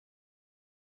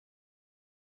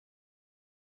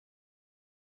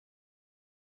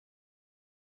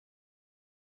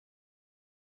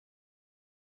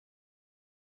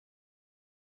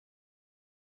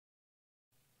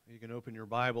You can open your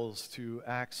Bibles to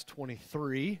Acts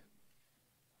 23.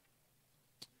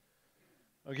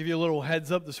 I'll give you a little heads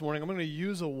up this morning. I'm going to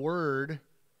use a word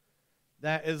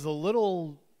that is a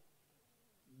little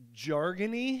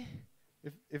jargony,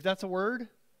 if that's a word.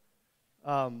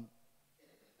 And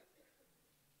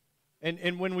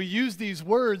when we use these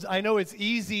words, I know it's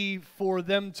easy for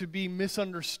them to be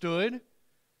misunderstood.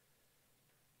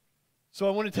 So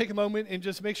I want to take a moment and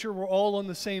just make sure we're all on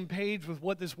the same page with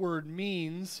what this word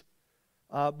means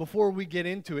before we get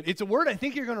into it. It's a word I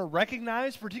think you're going to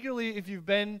recognize, particularly if you've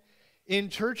been in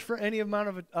church for any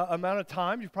amount of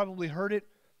time. You've probably heard it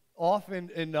often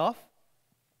enough.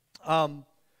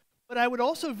 But I would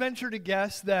also venture to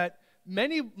guess that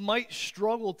many might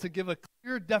struggle to give a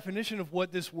clear definition of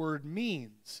what this word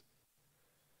means.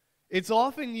 It's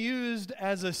often used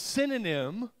as a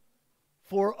synonym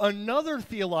for another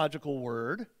theological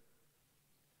word,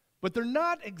 but they're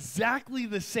not exactly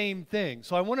the same thing.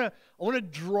 So I want to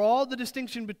draw the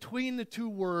distinction between the two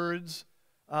words,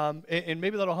 and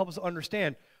maybe that'll help us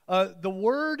understand. The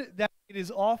word that it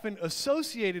is often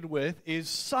associated with is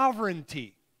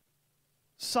sovereignty.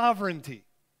 Sovereignty.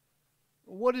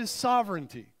 What is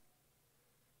sovereignty?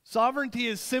 Sovereignty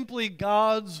is simply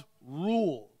God's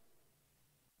rule,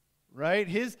 right?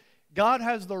 God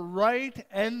has the right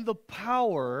and the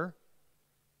power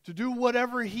to do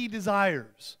whatever He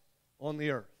desires on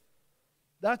the earth.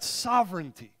 That's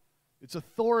sovereignty. It's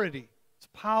authority. It's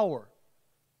power.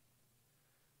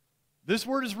 This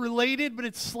word is related, but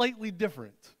it's slightly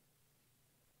different.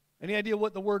 Any idea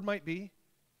what the word might be?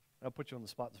 I'll put you on the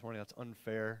spot this morning. That's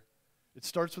unfair. It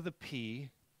starts with a P.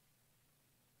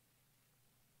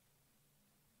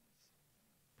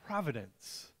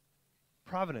 Providence.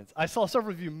 Providence. I saw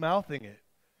several of you mouthing it,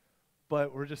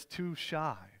 but we're just too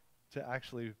shy to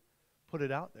actually put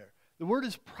it out there. The word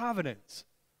is providence.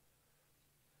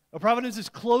 Now, providence is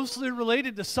closely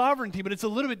related to sovereignty, but it's a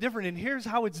little bit different, and here's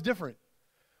how it's different.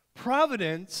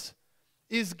 Providence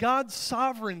is God's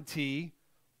sovereignty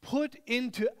put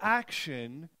into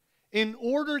action in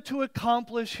order to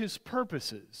accomplish His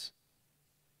purposes.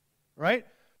 Right?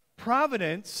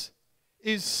 Providence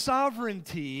is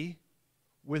sovereignty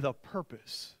with a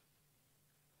purpose,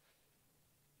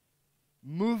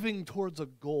 moving towards a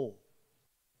goal.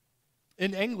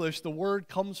 In English, the word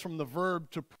comes from the verb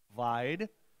to provide,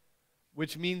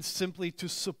 which means simply to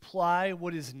supply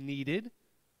what is needed,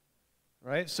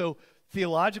 right? So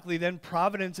theologically, then,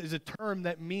 providence is a term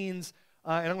that means,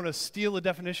 and I'm going to steal a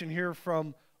definition here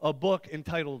from a book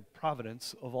entitled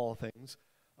Providence, of all things.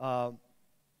 The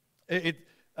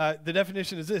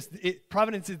definition is this: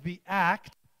 providence is the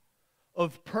act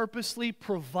of purposely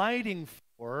providing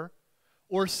for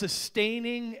or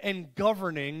sustaining and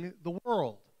governing the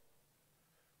world.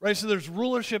 Right? So there's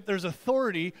rulership, there's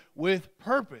authority with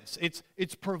purpose.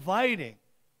 It's providing,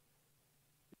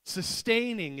 it's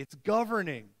sustaining, it's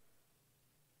governing.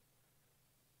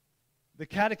 The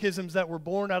catechisms that were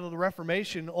born out of the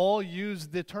Reformation all use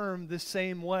the term the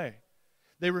same way.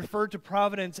 They refer to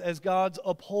providence as God's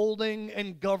upholding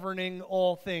and governing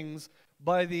all things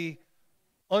by the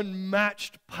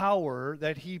unmatched power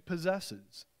that He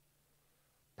possesses.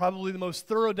 Probably the most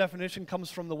thorough definition comes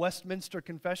from the Westminster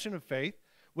Confession of Faith,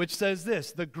 which says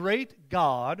this: the great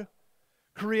God,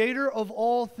 creator of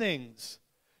all things,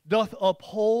 doth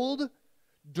uphold,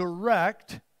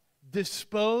 direct,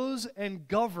 dispose, and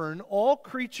govern all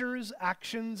creatures,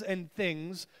 actions, and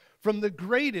things, from the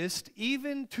greatest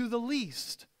even to the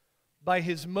least, by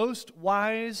His most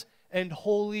wise and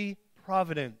holy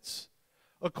providence,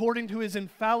 according to His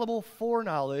infallible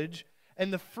foreknowledge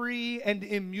and the free and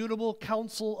immutable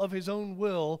counsel of His own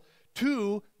will,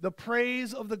 to the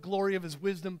praise of the glory of His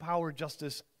wisdom, power,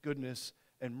 justice, goodness,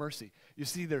 and mercy. You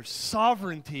see, there's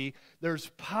sovereignty, there's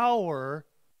power,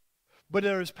 but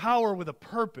there's power with a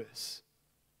purpose.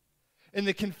 And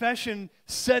the confession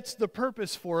sets the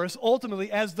purpose for us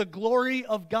ultimately as the glory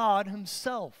of God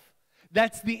Himself.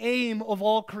 That's the aim of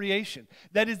all creation.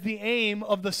 That is the aim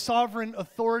of the sovereign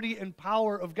authority and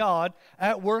power of God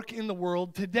at work in the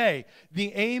world today.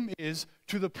 The aim is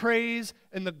to the praise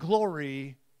and the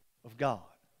glory of God.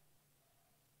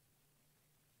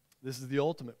 This is the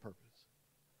ultimate purpose.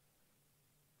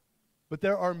 But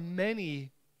there are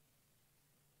many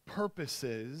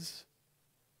purposes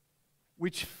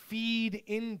which feed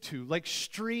into, like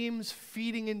streams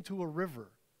feeding into a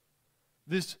river,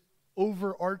 this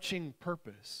overarching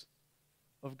purpose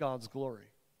of God's glory.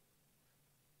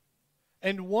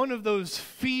 And one of those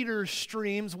feeder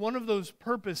streams, one of those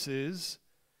purposes,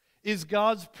 is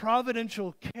God's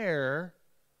providential care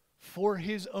for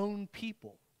His own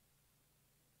people.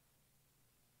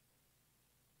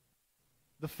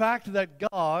 The fact that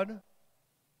God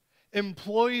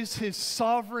employs his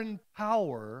sovereign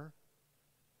power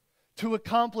to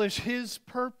accomplish his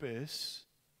purpose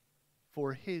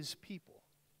for his people.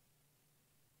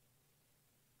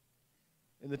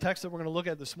 In the text that we're going to look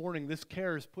at this morning, this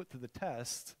care is put to the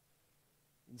test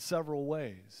in several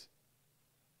ways.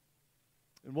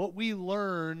 And what we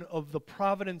learn of the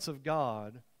providence of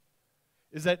God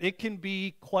is that it can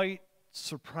be quite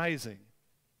surprising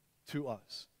to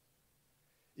us.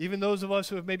 Even those of us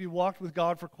who have maybe walked with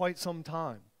God for quite some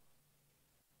time.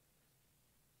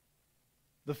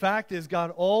 The fact is,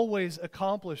 God always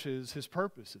accomplishes his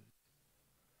purposes.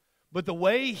 But the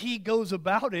way he goes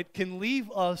about it can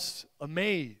leave us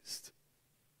amazed.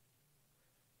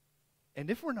 And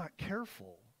if we're not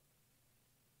careful,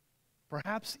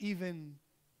 perhaps even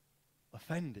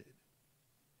offended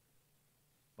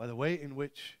by the way in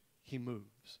which he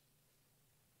moves.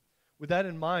 With that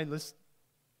in mind, let's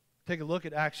take a look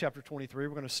at Acts chapter 23.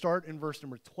 We're going to start in verse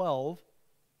number 12.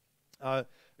 Again,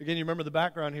 you remember the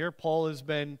background here. Paul has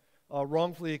been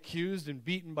wrongfully accused and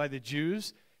beaten by the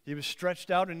Jews. He was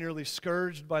stretched out and nearly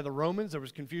scourged by the Romans. There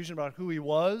was confusion about who he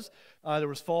was. There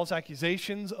was false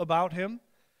accusations about him.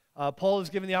 Paul is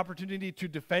given the opportunity to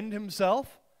defend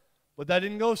himself, but that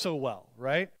didn't go so well,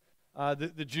 right?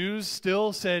 The Jews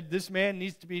still said, this man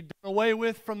needs to be done away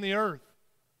with from the earth.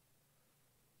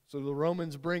 So the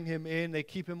Romans bring him in. They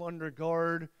keep him under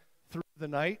guard through the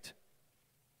night.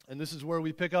 And this is where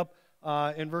we pick up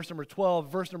in verse number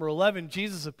 12. Verse number 11,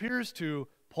 Jesus appears to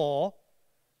Paul.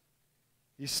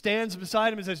 He stands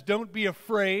beside him and says, don't be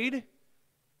afraid.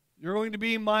 You're going to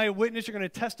be my witness. You're going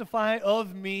to testify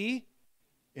of me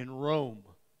in Rome.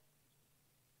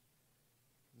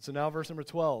 And so now verse number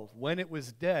 12. When it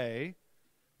was day,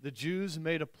 the Jews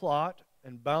made a plot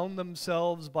and bound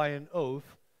themselves by an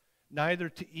oath neither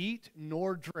to eat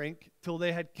nor drink till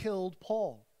they had killed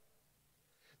Paul.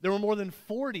 There were more than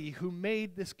 40 who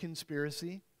made this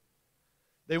conspiracy.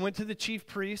 They went to the chief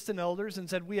priests and elders and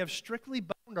said, we have strictly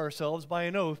bound ourselves by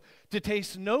an oath to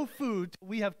taste no food till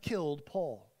we have killed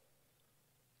Paul.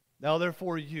 Now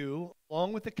therefore you,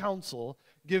 along with the council,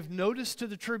 give notice to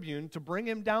the tribune to bring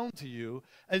him down to you,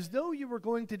 as though you were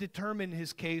going to determine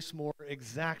his case more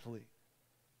exactly.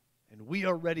 And we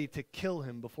are ready to kill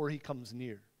him before he comes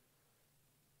near.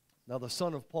 Now the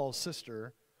son of Paul's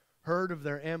sister heard of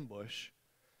their ambush,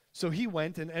 so he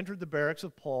went and entered the barracks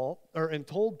of Paul, and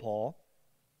told Paul.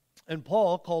 And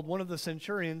Paul called one of the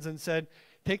centurions and said,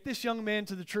 take this young man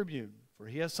to the tribune, for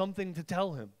he has something to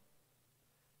tell him.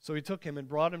 So he took him and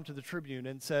brought him to the tribune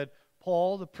and said,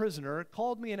 Paul, the prisoner,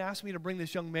 called me and asked me to bring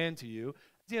this young man to you,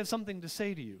 as he has something to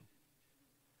say to you.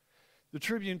 The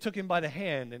tribune took him by the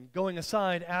hand and going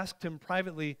aside asked him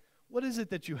privately, what is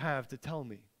it that you have to tell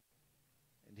me?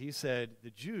 And he said, the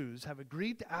Jews have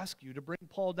agreed to ask you to bring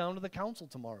Paul down to the council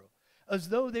tomorrow, as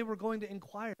though they were going to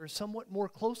inquire somewhat more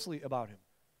closely about him.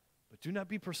 But do not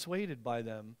be persuaded by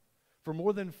them, for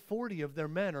more than 40 of their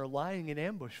men are lying in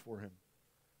ambush for him,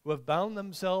 who have bound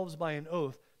themselves by an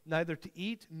oath neither to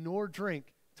eat nor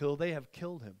drink till they have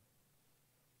killed him.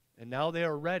 And now they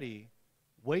are ready,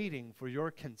 waiting for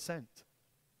your consent.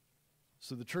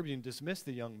 So the tribune dismissed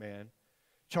the young man,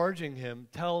 charging him,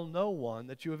 tell no one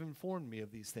that you have informed me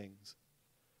of these things.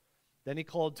 Then he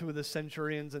called two of the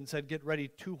centurions and said, get ready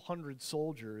 200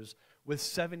 soldiers with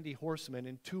 70 horsemen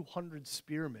and 200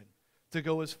 spearmen to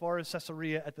go as far as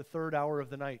Caesarea at the 3rd hour of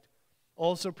the night.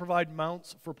 Also provide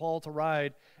mounts for Paul to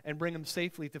ride and bring him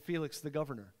safely to Felix the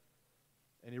governor.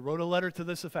 And he wrote a letter to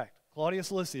this effect. Claudius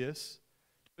Lysias,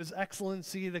 to His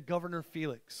Excellency the Governor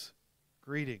Felix,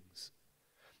 greetings.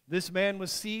 This man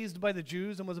was seized by the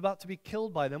Jews and was about to be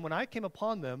killed by them when I came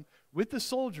upon them with the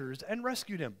soldiers and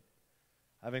rescued him,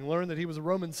 having learned that he was a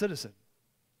Roman citizen.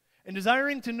 And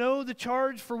desiring to know the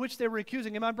charge for which they were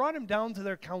accusing him, I brought him down to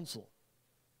their council.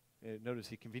 And notice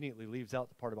he conveniently leaves out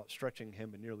the part about stretching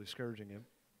him and nearly scourging him.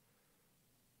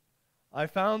 I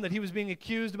found that he was being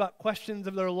accused about questions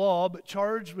of their law, but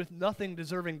charged with nothing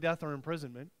deserving death or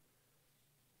imprisonment.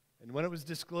 And when it was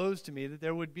disclosed to me that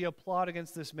there would be a plot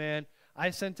against this man,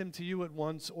 I sent him to you at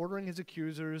once, ordering his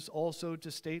accusers also to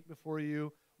state before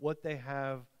you what they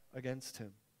have against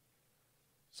him.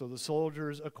 So the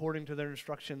soldiers, according to their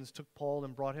instructions, took Paul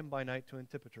and brought him by night to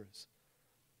Antipatris.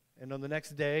 And on the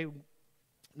next day,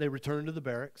 they returned to the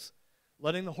barracks,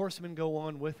 letting the horsemen go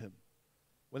on with him.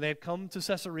 When they had come to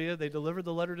Caesarea, they delivered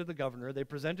the letter to the governor. They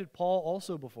presented Paul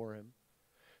also before him.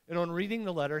 And on reading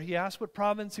the letter, he asked what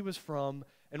province he was from.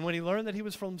 And when he learned that he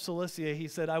was from Cilicia, he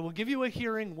said, I will give you a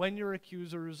hearing when your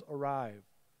accusers arrive.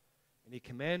 And he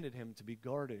commanded him to be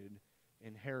guarded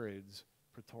in Herod's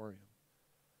praetorium.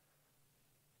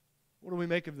 What do we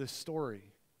make of this story?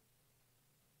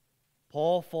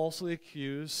 Paul falsely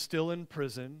accused, still in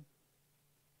prison.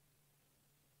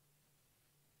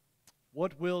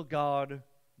 What will God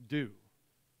do?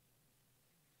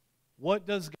 What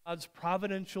does God's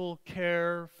providential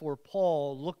care for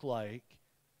Paul look like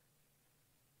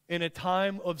in a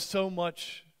time of so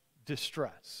much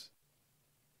distress?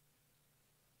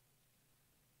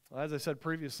 As I said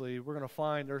previously, we're going to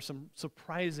find there are some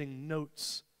surprising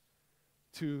notes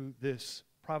to this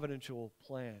providential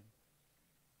plan.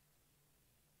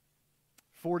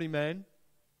 40 men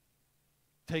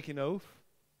take an oath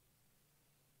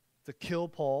to kill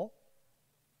Paul.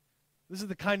 This is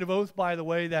the kind of oath, by the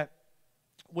way, that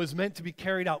was meant to be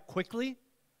carried out quickly.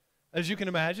 As you can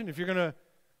imagine, if you're going to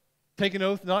take an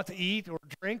oath not to eat or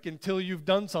drink until you've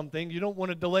done something, you don't want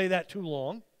to delay that too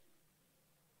long.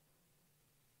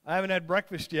 I haven't had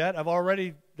breakfast yet.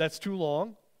 That's too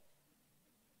long.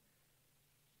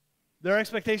 Their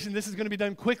expectation, this is going to be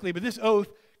done quickly, but this oath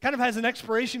kind of has an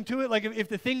expiration to it. Like if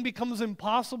the thing becomes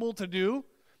impossible to do,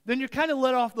 then you're kind of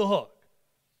let off the hook.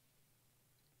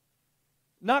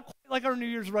 Not quite like our New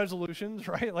Year's resolutions,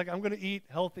 right? Like, I'm going to eat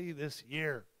healthy this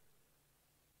year.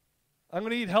 I'm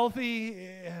going to eat healthy.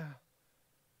 Yeah.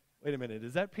 Wait a minute,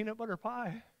 is that peanut butter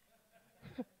pie?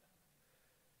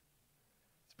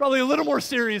 It's probably a little more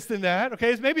serious than that,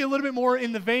 okay? It's maybe a little bit more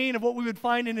in the vein of what we would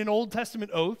find in an Old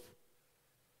Testament oath.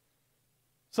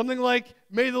 Something like,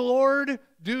 may the Lord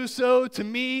do so to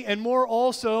me and more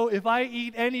also if I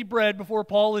eat any bread before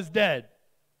Paul is dead.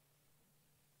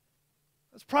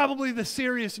 That's probably the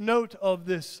serious note of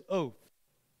this oath,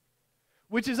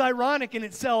 which is ironic in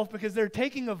itself because they're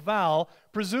taking a vow,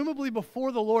 presumably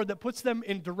before the Lord, that puts them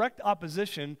in direct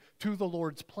opposition to the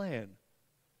Lord's plan.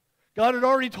 God had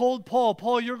already told Paul,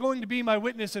 Paul, you're going to be my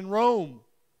witness in Rome.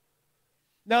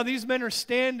 Now these men are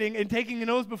standing and taking an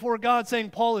oath before God saying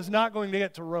Paul is not going to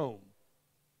get to Rome.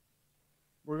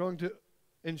 We're going to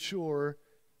ensure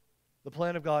the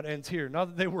plan of God ends here. Not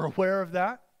that they were aware of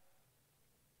that,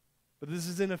 but this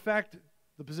is in effect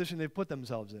the position they've put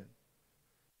themselves in.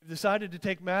 They've decided to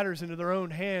take matters into their own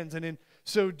hands, and in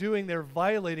so doing they're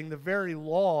violating the very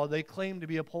law they claim to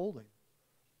be upholding.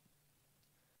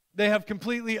 They have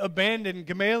completely abandoned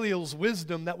Gamaliel's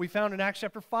wisdom that we found in Acts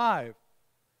chapter 5.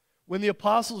 When the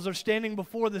apostles are standing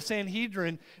before the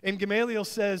Sanhedrin, and Gamaliel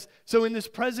says, so in this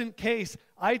present case,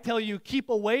 I tell you, keep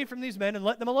away from these men and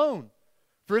let them alone.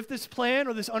 For if this plan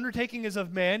or this undertaking is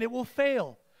of man, it will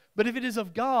fail. But if it is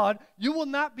of God, you will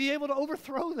not be able to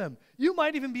overthrow them. You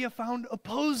might even be found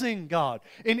opposing God.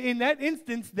 And in that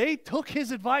instance, they took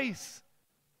his advice.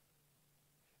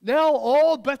 Now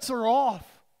all bets are off.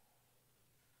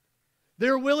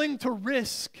 They're willing to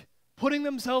risk putting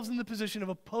themselves in the position of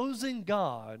opposing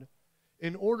God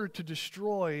in order to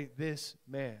destroy this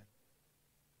man.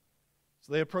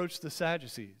 So they approached the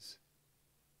Sadducees.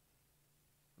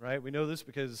 Right? We know this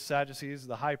because Sadducees,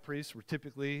 the high priests, were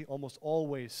typically almost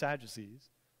always Sadducees.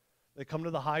 They come to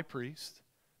the high priest,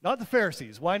 not the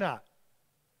Pharisees. Why not?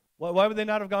 Why would they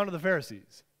not have gone to the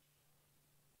Pharisees?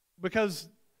 Because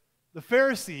the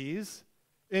Pharisees,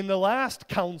 in the last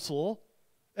council,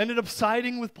 ended up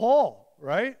siding with Paul,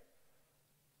 right?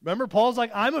 Remember, Paul's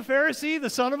like, I'm a Pharisee, the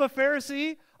son of a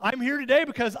Pharisee. I'm here today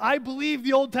because I believe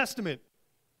the Old Testament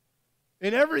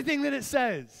in everything that it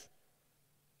says,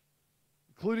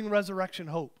 including resurrection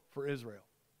hope for Israel.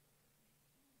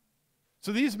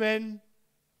 So these men,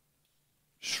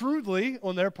 shrewdly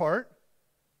on their part,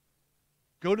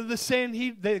 go to the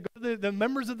Sanhedrin, they go to the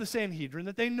members of the Sanhedrin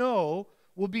that they know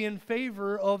will be in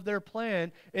favor of their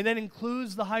plan, and that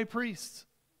includes the high priests.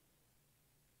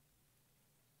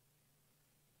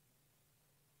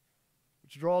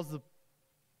 Which draws the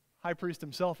high priest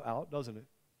himself out, doesn't it?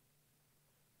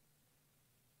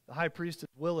 The high priest is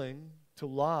willing to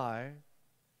lie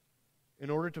in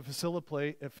order to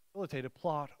facilitate a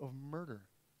plot of murder.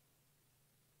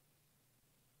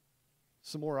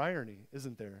 Some more irony,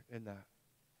 isn't there, in that?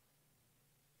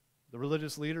 The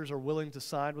religious leaders are willing to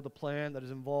side with a plan that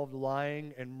has involved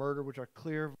lying and murder, which are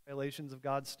clear violations of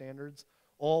God's standards,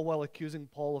 all while accusing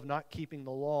Paul of not keeping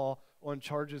the law on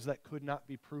charges that could not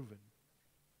be proven.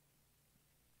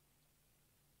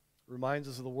 Reminds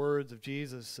us of the words of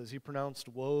Jesus as he pronounced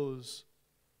woes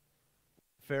to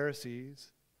the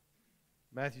Pharisees.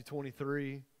 Matthew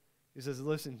 23, he says,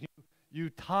 listen, you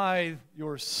tithe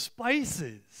your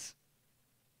spices,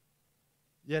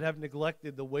 yet have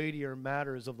neglected the weightier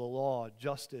matters of the law,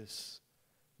 justice,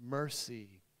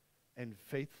 mercy, and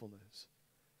faithfulness.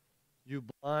 You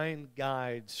blind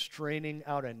guides, straining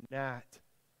out a gnat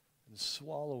and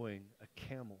swallowing a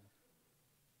camel.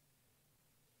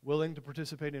 Willing to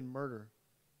participate in murder,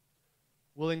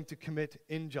 willing to commit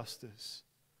injustice,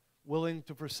 willing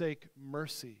to forsake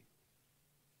mercy,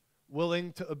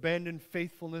 willing to abandon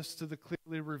faithfulness to the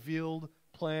clearly revealed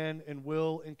plan and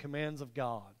will and commands of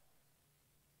God,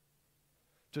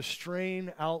 to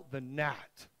strain out the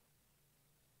gnat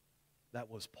that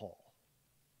was Paul.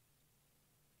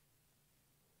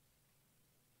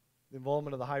 The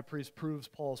involvement of the high priest proves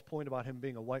Paul's point about him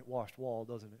being a whitewashed wall,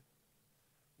 doesn't it?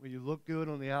 Where you look good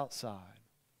on the outside,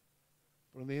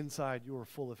 but on the inside you are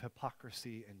full of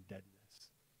hypocrisy and deadness.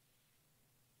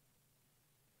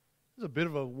 There's a bit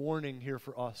of a warning here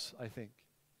for us, I think.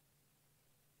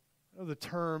 I know the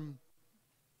term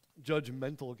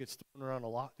judgmental gets thrown around a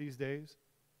lot these days.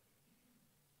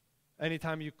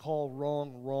 Anytime you call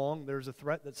wrong wrong, there's a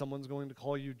threat that someone's going to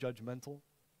call you judgmental.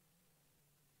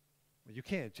 Well, you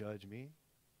can't judge me.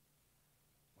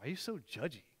 Why are you so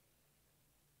judgy?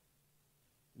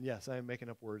 And yes, I am making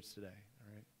up words today,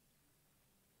 all right?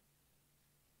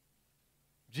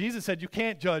 Jesus said, you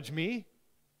can't judge me.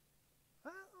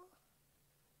 Well,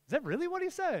 is that really what he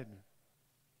said?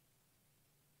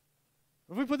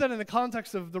 If we put that in the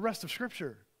context of the rest of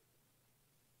Scripture,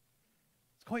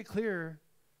 it's quite clear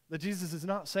that Jesus is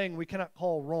not saying we cannot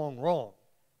call wrong wrong.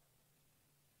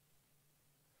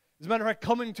 As a matter of fact,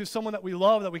 coming to someone that we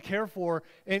love, that we care for,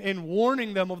 and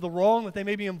warning them of the wrong that they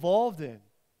may be involved in,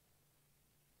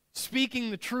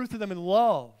 speaking the truth to them in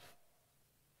love,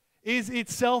 is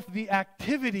itself the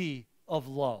activity of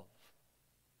love.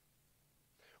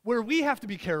 Where we have to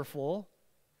be careful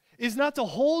is not to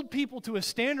hold people to a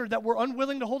standard that we're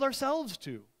unwilling to hold ourselves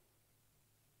to.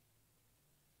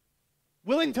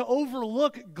 Willing to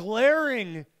overlook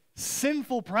glaring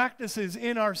sinful practices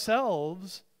in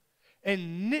ourselves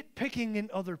and nitpicking in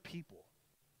other people.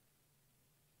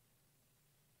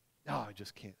 No, I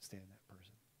just can't stand that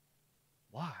person.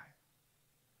 Why?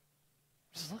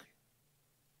 Just look.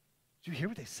 Did you hear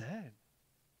what they said?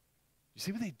 Did you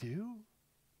see what they do?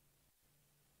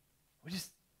 We're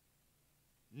just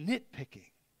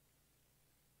nitpicking.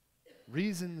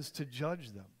 Reasons to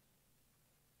judge them.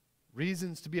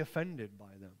 Reasons to be offended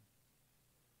by them.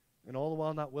 And all the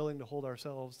while not willing to hold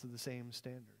ourselves to the same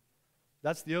standard.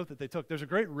 That's the oath that they took. There's a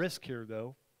great risk here,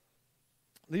 though.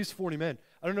 These 40 men,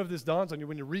 I don't know if this dawns on you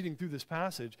when you're reading through this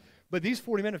passage, but these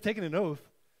 40 men have taken an oath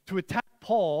to attack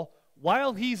Paul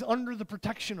while he's under the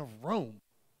protection of Rome.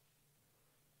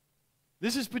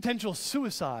 This is potential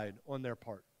suicide on their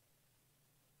part.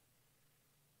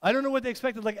 I don't know what they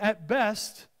expected. Like, at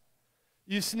best,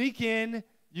 you sneak in,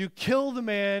 you kill the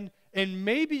man, and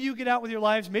maybe you get out with your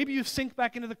lives. Maybe you sink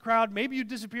back into the crowd. Maybe you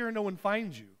disappear and no one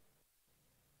finds you.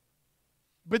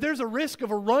 But there's a risk of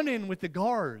a run-in with the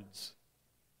guards.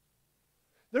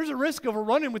 There's a risk of a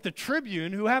run-in with the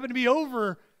tribune who happened to be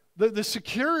over the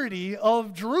security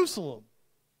of Jerusalem.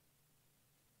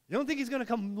 You don't think he's going to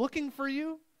come looking for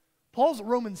you? Paul's a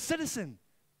Roman citizen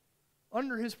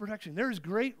under his protection. There is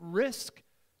great risk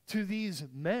to these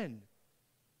men.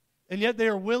 And yet they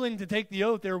are willing to take the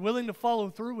oath. They are willing to follow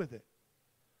through with it.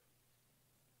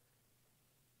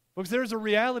 Folks, there's a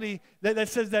reality that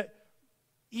says that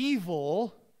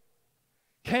evil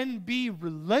can be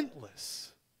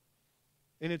relentless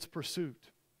in its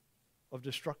pursuit of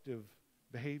destructive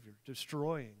behavior,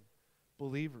 destroying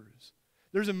believers.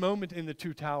 There's a moment in the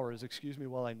Two Towers, excuse me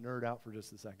while I nerd out for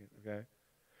just a second, okay?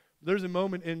 There's a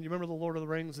moment in, you remember the Lord of the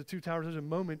Rings, the Two Towers? There's a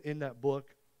moment in that book,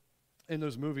 in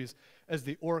those movies, as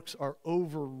the orcs are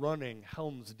overrunning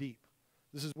Helm's Deep.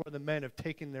 This is where the men have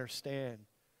taken their stand.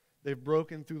 They've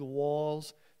broken through the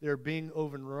walls. They're being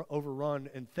overrun.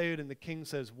 And Theoden the king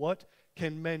says, what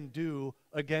can men do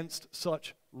against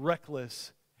such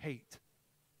reckless hate?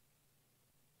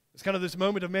 It's kind of this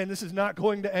moment of, man, this is not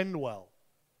going to end well.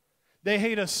 They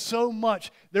hate us so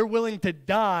much, they're willing to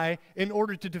die in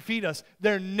order to defeat us.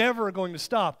 They're never going to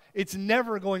stop. It's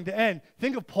never going to end.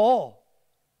 Think of Paul.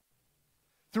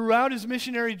 Throughout his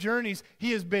missionary journeys,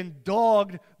 he has been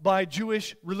dogged by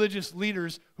Jewish religious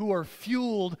leaders who are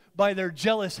fueled by their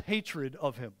jealous hatred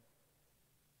of him.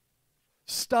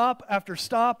 Stop after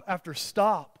stop after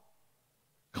stop,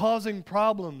 causing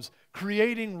problems,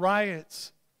 creating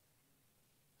riots,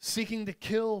 seeking to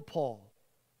kill Paul.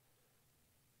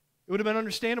 It would have been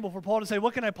understandable for Paul to say,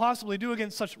 what can I possibly do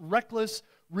against such reckless,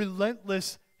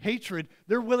 relentless hatred?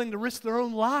 They're willing to risk their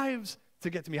own lives to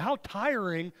get to me. How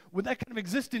tiring would that kind of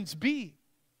existence be?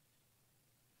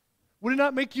 Would it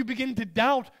not make you begin to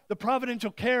doubt the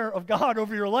providential care of God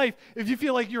over your life if you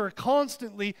feel like you're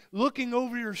constantly looking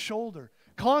over your shoulder,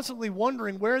 constantly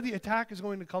wondering where the attack is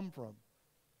going to come from?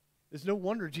 It's no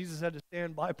wonder Jesus had to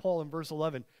stand by Paul in verse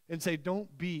 11 and say,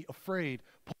 don't be afraid.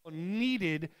 Paul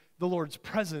needed the Lord's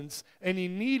presence and he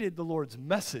needed the Lord's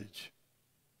message.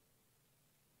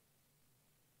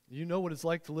 You know what it's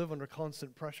like to live under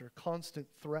constant pressure, constant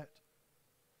threat.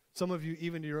 Some of you,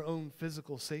 even to your own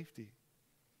physical safety.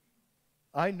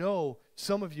 I know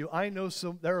some of you,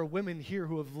 there are women here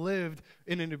who have lived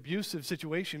in an abusive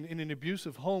situation, in an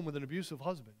abusive home with an abusive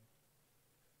husband.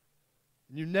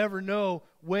 You never know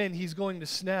when he's going to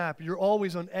snap. You're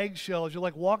always on eggshells. You're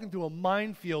like walking through a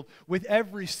minefield with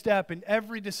every step and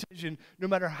every decision, no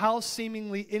matter how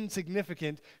seemingly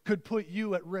insignificant, could put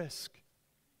you at risk.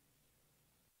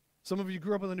 Some of you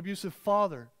grew up with an abusive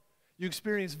father. You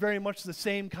experience very much the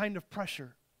same kind of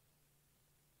pressure.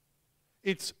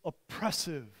 It's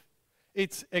oppressive.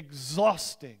 It's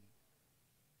exhausting.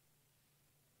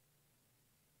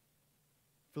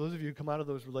 For those of you who come out of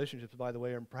those relationships, by the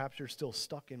way, and perhaps you're still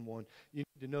stuck in one, you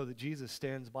need to know that Jesus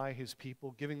stands by his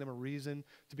people, giving them a reason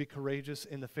to be courageous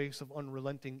in the face of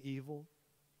unrelenting evil.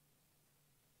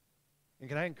 And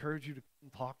can I encourage you to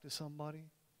talk to somebody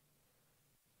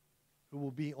who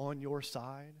will be on your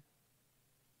side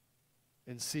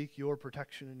and seek your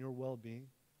protection and your well-being?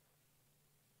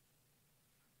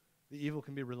 The evil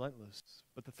can be relentless,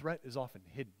 but the threat is often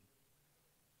hidden.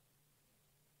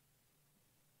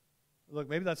 Look,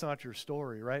 maybe that's not your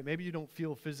story, right? Maybe you don't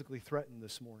feel physically threatened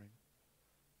this morning.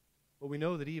 But we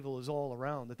know that evil is all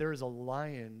around, that there is a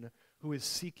lion who is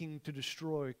seeking to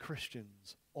destroy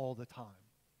Christians all the time.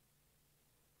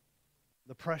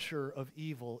 The pressure of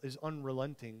evil is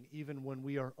unrelenting even when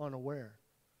we are unaware.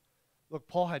 Look,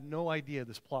 Paul had no idea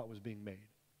this plot was being made.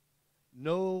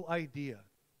 No idea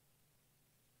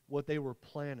what they were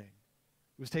planning.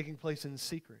 It was taking place in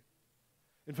secret.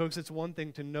 And folks, it's one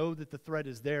thing to know that the threat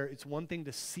is there. It's one thing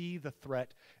to see the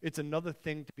threat. It's another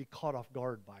thing to be caught off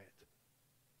guard by it.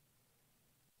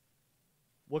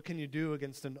 What can you do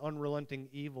against an unrelenting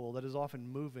evil that is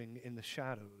often moving in the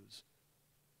shadows?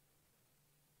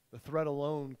 The threat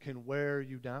alone can wear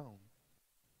you down.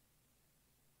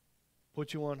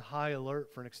 Put you on high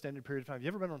alert for an extended period of time. You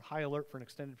ever been on high alert for an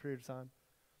extended period of time?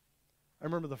 I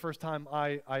remember the first time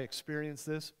I experienced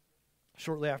this,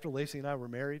 shortly after Lacey and I were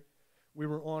married. We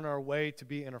were on our way to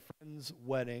be in a friend's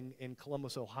wedding in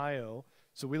Columbus, Ohio.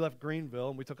 So we left Greenville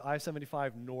and we took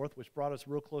I-75 north, which brought us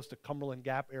real close to Cumberland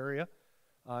Gap area,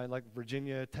 like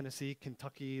Virginia, Tennessee,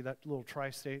 Kentucky, that little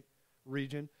tri-state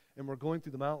region. And we're going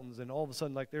through the mountains, and all of a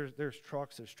sudden, like there's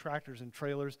trucks, there's tractors and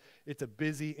trailers. It's a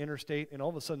busy interstate, and all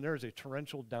of a sudden there's a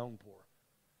torrential downpour.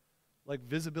 Like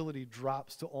visibility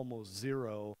drops to almost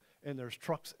zero, and there's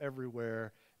trucks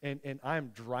everywhere, and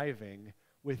I'm driving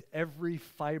with every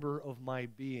fiber of my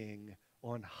being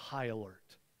on high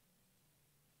alert.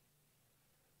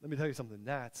 Let me tell you something,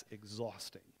 that's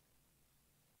exhausting.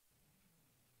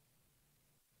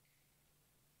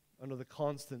 Under the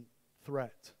constant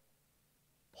threat,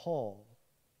 Paul,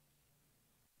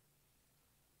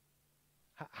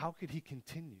 how could he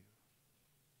continue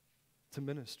to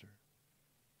minister?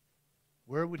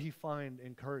 Where would he find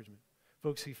encouragement?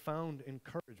 Folks, he found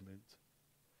encouragement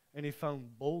and he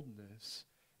found boldness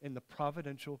in the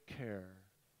providential care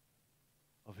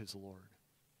of his Lord.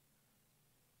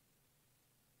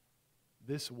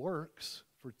 This works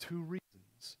for two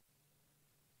reasons.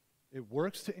 It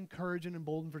works to encourage and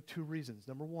embolden for two reasons.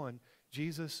 Number one,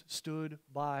 Jesus stood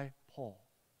by Paul,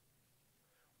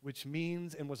 which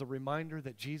means and was a reminder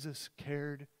that Jesus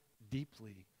cared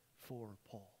deeply for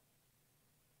Paul.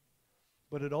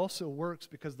 But it also works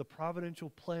because the providential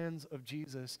plans of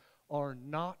Jesus are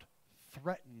not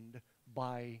threatened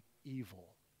by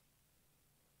evil.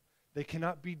 They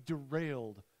cannot be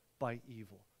derailed by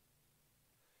evil.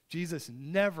 Jesus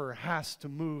never has to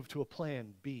move to a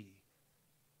plan B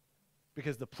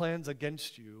because the plans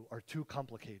against you are too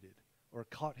complicated or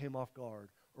caught him off guard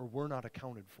or were not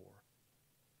accounted for.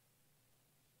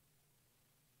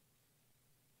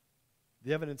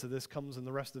 The evidence of this comes in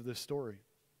the rest of this story.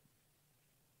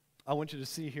 I want you to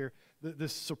see here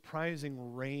this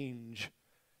surprising range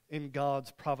in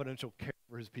God's providential care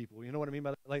for his people. You know what I mean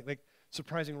by that? Like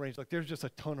surprising range. Like there's just a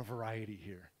ton of variety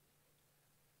here.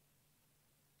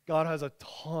 God has a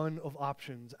ton of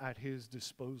options at his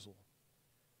disposal.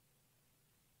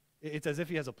 It's as if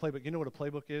he has a playbook. You know what a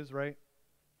playbook is, right?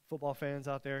 Football fans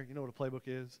out there, you know what a playbook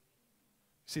is?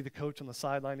 You see the coach on the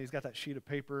sideline, he's got that sheet of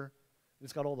paper.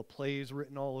 It's got all the plays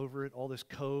written all over it, all this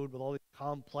code with all these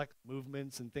complex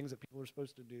movements and things that people are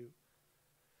supposed to do.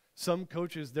 Some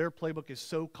coaches, their playbook is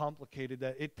so complicated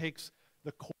that it takes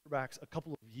the quarterbacks a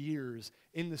couple of years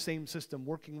in the same system,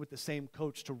 working with the same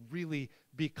coach to really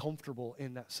be comfortable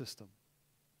in that system.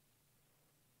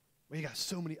 Well, you got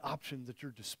so many options at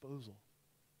your disposal.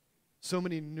 So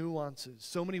many nuances,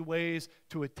 so many ways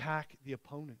to attack the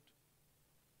opponent.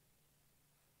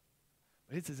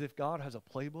 But it's as if God has a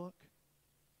playbook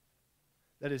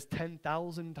that is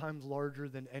 10,000 times larger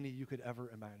than any you could ever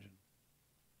imagine,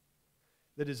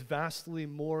 that is vastly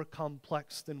more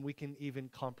complex than we can even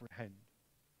comprehend.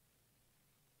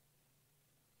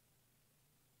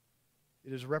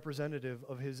 It is representative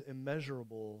of his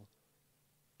immeasurable,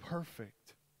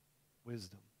 perfect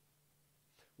wisdom.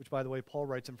 Which, by the way, Paul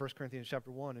writes in 1 Corinthians chapter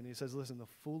 1, and he says, listen, the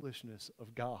foolishness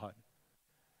of God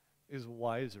is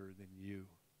wiser than you.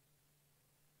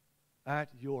 At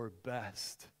your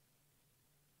best,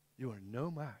 you are no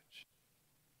match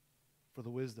for the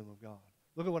wisdom of God.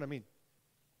 Look at what I mean.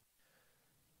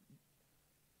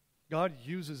 God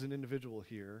uses an individual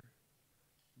here,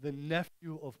 the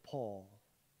nephew of Paul,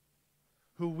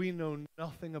 who we know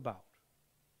nothing about.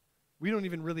 We don't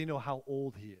even really know how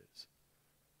old he is.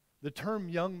 The term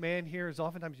young man here is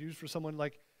oftentimes used for someone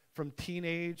like from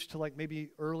teenage to like maybe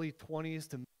early 20s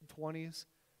to mid-20s.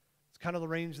 It's kind of the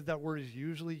range that that word is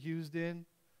usually used in.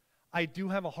 I do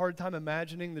have a hard time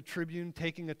imagining the Tribune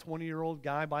taking a 20-year-old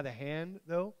guy by the hand,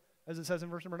 though, as it says in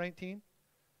verse number 19.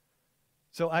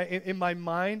 So in my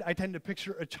mind, I tend to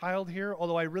picture a child here,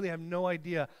 although I really have no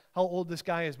idea how old this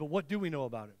guy is. But what do we know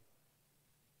about him?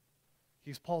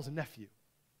 He's Paul's nephew.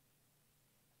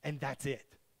 And that's it.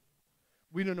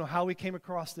 We don't know how he came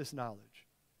across this knowledge.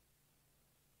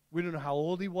 We don't know how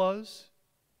old he was.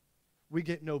 We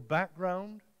get no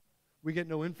background. We get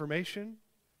no information.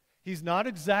 He's not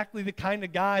exactly the kind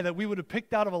of guy that we would have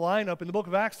picked out of a lineup in the book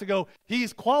of Acts to go,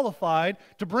 he's qualified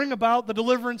to bring about the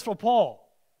deliverance for Paul.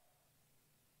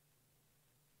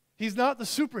 He's not the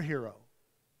superhero.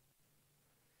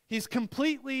 He's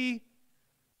completely,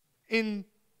 in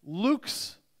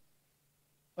Luke's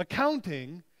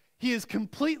accounting, he is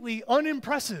completely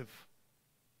unimpressive.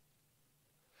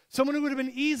 Someone who would have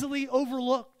been easily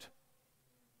overlooked.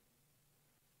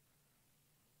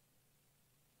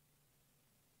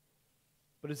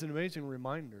 But it's an amazing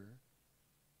reminder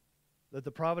that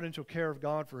the providential care of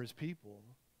God for his people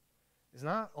is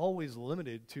not always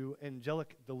limited to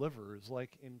angelic deliverers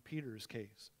like in Peter's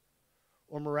case,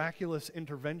 or miraculous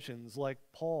interventions like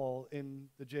Paul in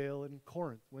the jail in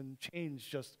Corinth when chains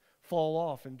just fall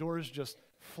off and doors just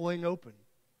fling open.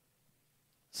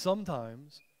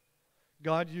 Sometimes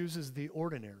God uses the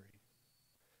ordinary,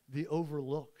 the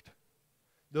overlooked,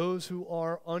 those who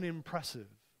are unimpressive,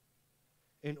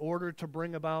 in order to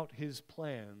bring about his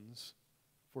plans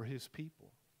for his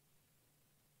people.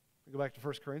 We go back to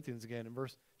 1 Corinthians again in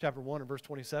chapter 1 and verse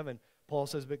 27. Paul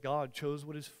says, but God chose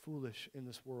what is foolish in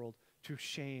this world to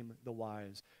shame the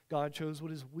wise. God chose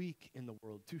what is weak in the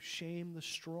world to shame the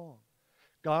strong.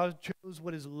 God chose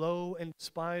what is low and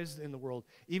despised in the world,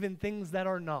 even things that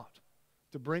are not,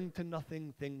 to bring to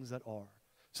nothing things that are,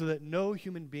 so that no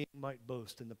human being might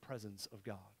boast in the presence of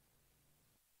God.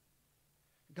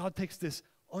 God takes this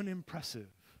unimpressive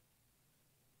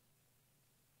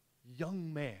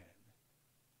young man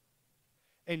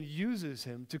and uses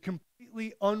him to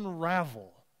completely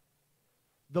unravel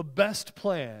the best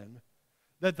plan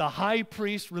that the high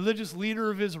priest, religious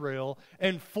leader of Israel,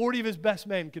 and 40 of his best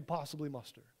men could possibly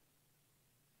muster.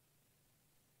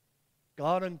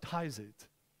 God unties it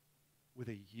with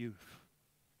a youth.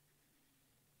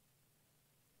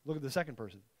 Look at the second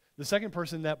person. The second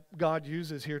person that God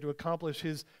uses here to accomplish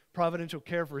his providential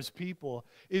care for his people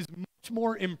is much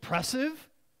more impressive,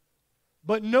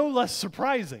 but no less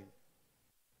surprising.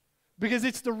 Because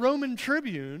it's the Roman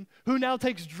tribune who now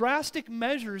takes drastic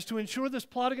measures to ensure this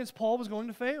plot against Paul was going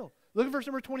to fail. Look at verse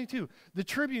number 22. The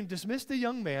tribune dismissed the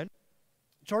young man,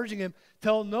 charging him,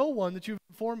 tell no one that you've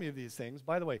informed me of these things.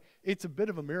 By the way, it's a bit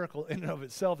of a miracle in and of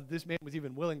itself that this man was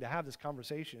even willing to have this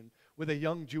conversation with a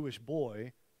young Jewish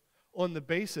boy on the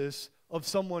basis of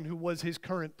someone who was his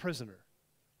current prisoner.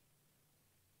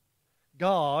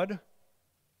 God,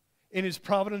 in his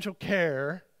providential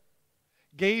care,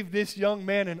 gave this young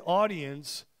man an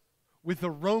audience with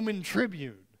the Roman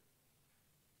tribune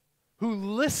who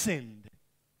listened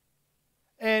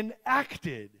and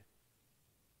acted.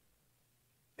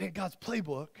 And God's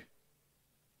playbook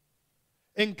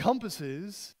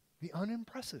encompasses the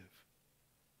unimpressive.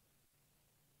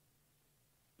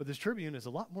 But this tribune is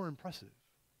a lot more impressive.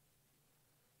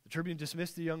 The tribune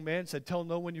dismissed the young man, said, tell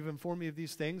no one you've informed me of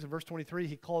these things. In verse 23,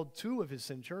 he called 2 of his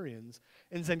centurions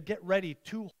and said, get ready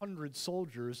 200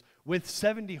 soldiers with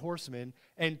 70 horsemen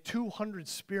and 200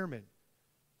 spearmen.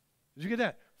 Did you get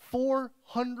that?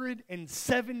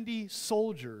 470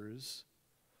 soldiers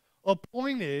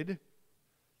appointed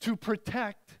to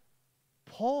protect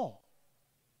Paul.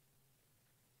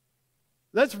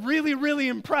 That's really, really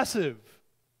impressive.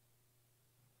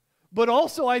 But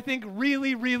also, I think,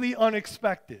 really, really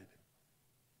unexpected.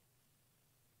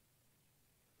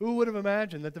 Who would have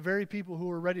imagined that the very people who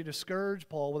were ready to scourge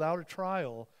Paul without a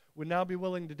trial would now be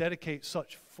willing to dedicate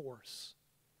such force?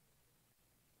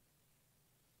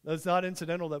 Now, it's not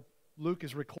incidental that Luke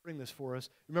is recording this for us.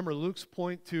 Remember, Luke's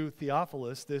point to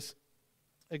Theophilus, this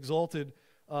exalted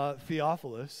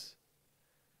Theophilus,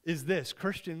 is this: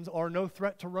 Christians are no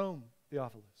threat to Rome,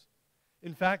 Theophilus.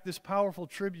 In fact, this powerful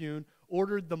tribune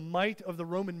ordered the might of the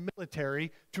Roman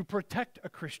military to protect a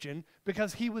Christian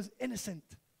because he was innocent.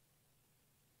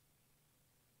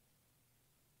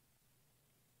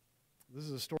 This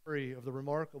is a story of the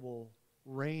remarkable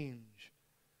range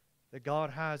that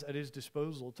God has at his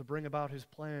disposal to bring about his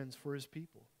plans for his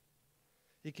people.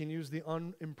 He can use the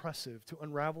unimpressive to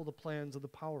unravel the plans of the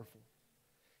powerful.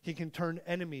 He can turn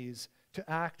enemies to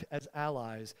act as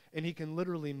allies, and he can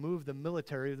literally move the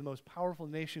military of the most powerful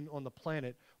nation on the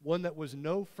planet, one that was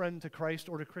no friend to Christ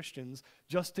or to Christians,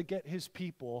 just to get his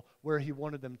people where he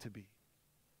wanted them to be.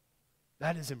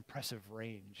 That is impressive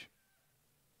range.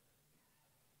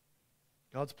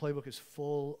 God's playbook is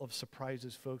full of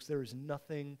surprises, folks. There is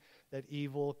nothing that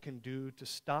evil can do to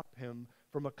stop him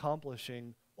from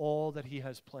accomplishing all that he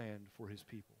has planned for his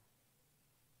people.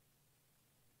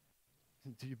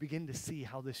 Do you begin to see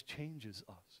how this changes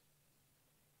us?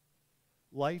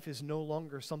 Life is no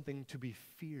longer something to be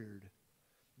feared.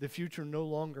 The future no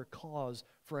longer cause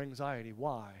for anxiety.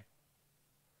 Why?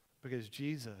 Because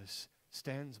Jesus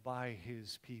stands by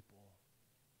his people.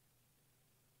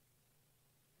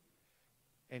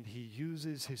 And he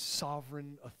uses his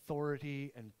sovereign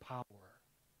authority and power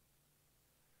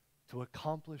to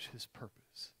accomplish his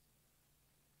purpose.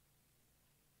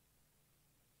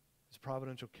 His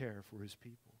providential care for his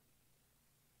people.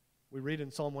 We read in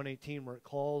Psalm 118 where it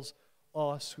calls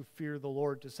us who fear the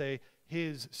Lord to say,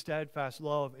 his steadfast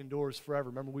love endures forever.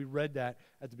 Remember, we read that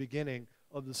at the beginning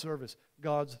of the service.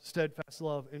 God's steadfast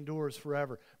love endures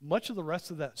forever. Much of the rest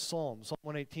of that psalm, Psalm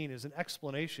 118, is an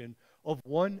explanation of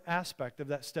one aspect of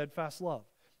that steadfast love,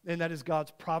 and that is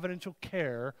God's providential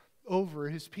care over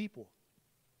his people.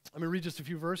 Let me read just a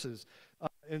few verses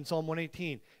in Psalm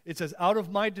 118. It says, out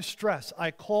of my distress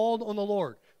I called on the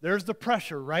Lord. There's the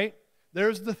pressure, right?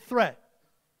 There's the threat.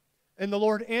 And the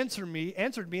Lord answered me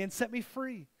and set me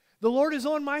free. The Lord is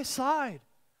on my side.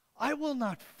 I will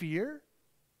not fear.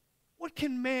 What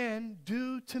can man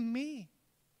do to me?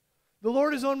 The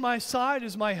Lord is on my side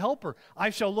as my helper.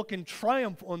 I shall look in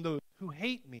triumph on those who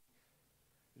hate me.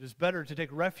 It is better to take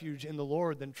refuge in the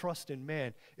Lord than trust in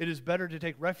man. It is better to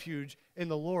take refuge in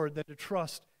the Lord than to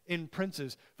trust in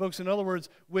princes. Folks, in other words,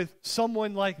 with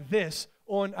someone like this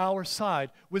on our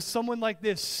side, with someone like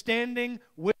this standing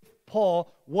with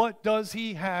Paul, what does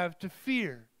he have to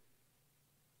fear?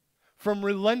 From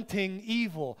relenting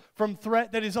evil, from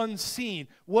threat that is unseen,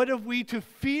 what have we to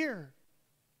fear?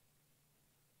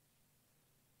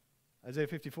 Isaiah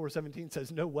 54:17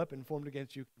 says, no weapon formed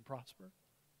against you can prosper.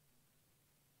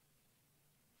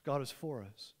 If God is for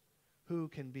us, who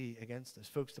can be against us?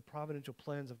 Folks, the providential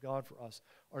plans of God for us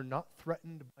are not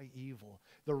threatened by evil.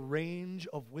 The range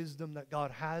of wisdom that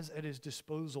God has at his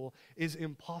disposal is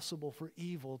impossible for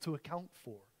evil to account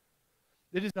for.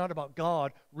 It is not about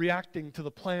God reacting to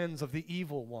the plans of the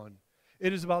evil one.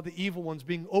 It is about the evil ones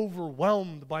being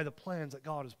overwhelmed by the plans that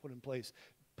God has put in place,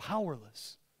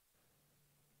 powerless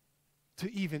to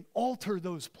even alter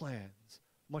those plans,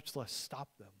 much less stop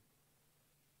them.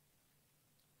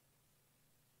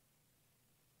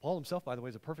 Paul himself, by the way,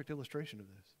 is a perfect illustration of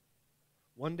this.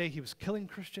 One day he was killing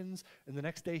Christians, and the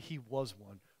next day he was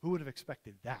one. Who would have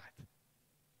expected that?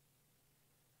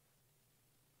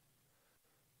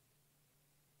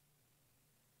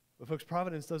 But folks,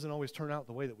 providence doesn't always turn out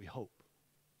the way that we hope.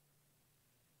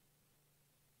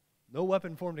 No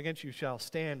weapon formed against you shall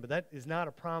stand, but that is not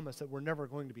a promise that we're never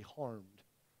going to be harmed.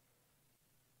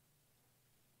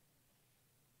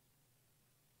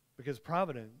 Because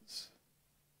providence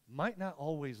might not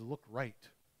always look right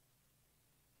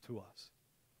to us.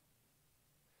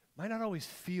 Might not always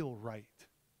feel right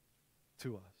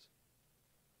to us.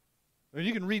 I mean,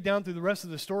 you can read down through the rest of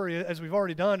the story as we've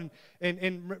already done,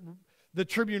 and the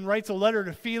tribune writes a letter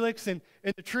to Felix, and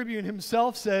the tribune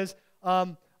himself says,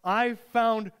 I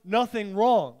found nothing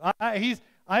wrong. I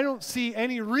don't see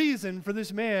any reason for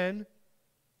this man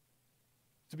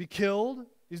to be killed.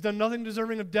 He's done nothing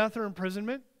deserving of death or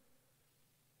imprisonment.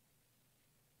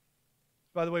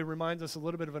 By the way, reminds us a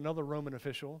little bit of another Roman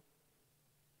official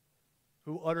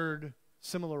who uttered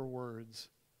similar words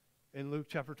in Luke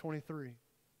chapter 23.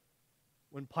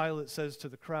 When Pilate says to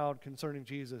the crowd concerning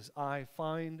Jesus, I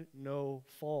find no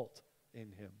fault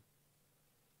in him.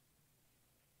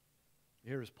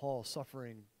 Here is Paul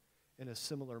suffering in a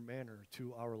similar manner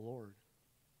to our Lord.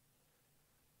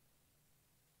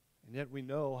 And yet we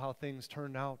know how things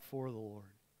turned out for the Lord.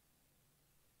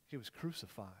 He was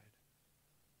crucified,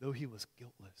 though he was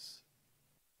guiltless.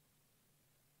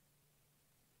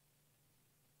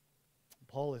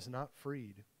 Paul is not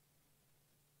freed.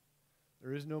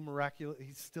 There is no miraculous,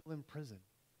 he's still in prison.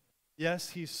 Yes,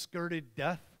 he's skirted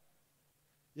death.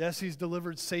 Yes, he's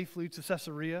delivered safely to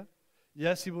Caesarea.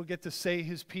 Yes, he will get to say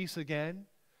his piece again.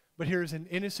 But here is an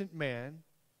innocent man,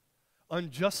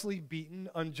 unjustly beaten,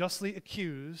 unjustly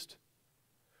accused,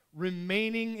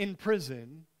 remaining in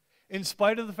prison, in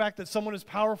spite of the fact that someone as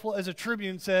powerful as a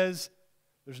tribune says,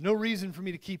 there's no reason for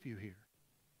me to keep you here.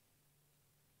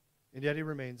 And yet he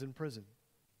remains in prison.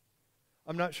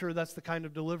 I'm not sure that's the kind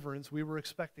of deliverance we were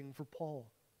expecting for Paul.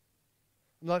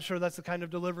 I'm not sure that's the kind of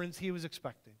deliverance he was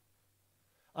expecting.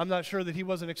 I'm not sure that he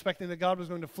wasn't expecting that God was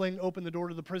going to fling open the door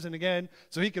to the prison again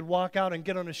so he could walk out and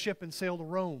get on a ship and sail to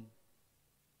Rome.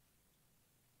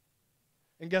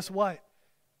 And guess what?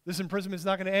 This imprisonment is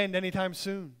not going to end anytime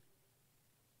soon.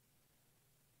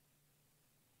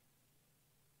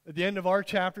 At the end of our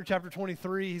chapter, chapter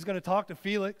 23, he's going to talk to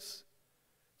Felix.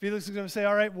 Felix is going to say,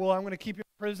 all right, well, I'm going to keep you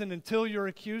in prison until your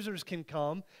accusers can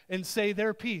come and say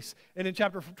their piece. And in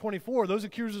chapter 24, those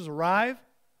accusers arrive.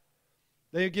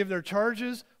 They give their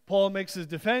charges. Paul makes his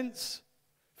defense.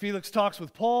 Felix talks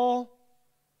with Paul.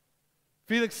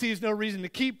 Felix sees no reason to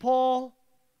keep Paul.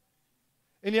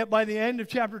 And yet by the end of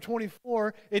chapter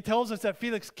 24, it tells us that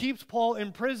Felix keeps Paul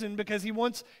in prison because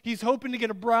he's hoping to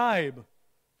get a bribe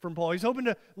from Paul. He's hoping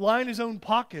to line his own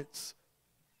pockets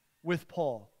with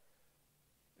Paul.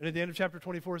 And at the end of chapter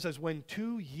 24, it says, when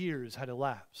 2 years had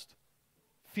elapsed,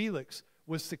 Felix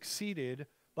was succeeded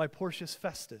by Porcius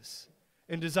Festus.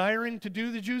 And desiring to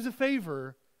do the Jews a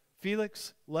favor,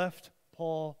 Felix left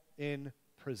Paul in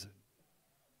prison.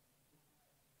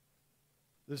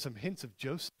 There's some hints of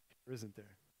Joseph here, isn't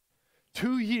there?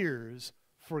 2 years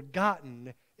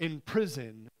forgotten in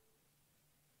prison,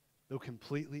 though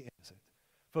completely innocent.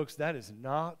 Folks, that is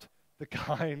not the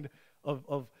kind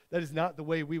that is not the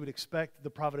way we would expect the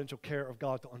providential care of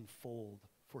God to unfold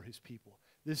for his people.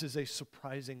 This is a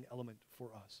surprising element for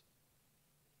us.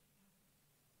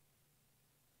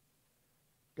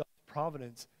 God's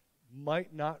providence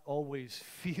might not always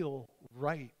feel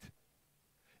right.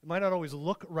 It might not always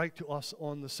look right to us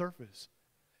on the surface.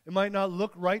 It might not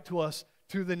look right to us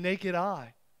to the naked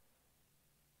eye.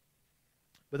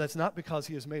 But that's not because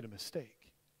he has made a mistake.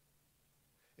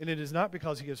 And it is not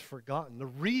because he has forgotten. The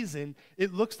reason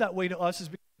it looks that way to us is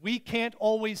because we can't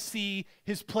always see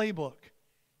his playbook.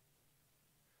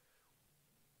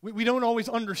 We don't always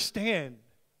understand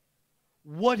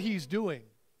what he's doing.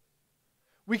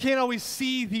 We can't always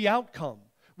see the outcome.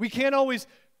 We can't always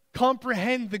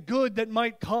comprehend the good that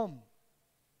might come.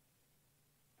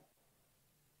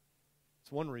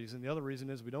 It's one reason. The other reason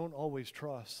is we don't always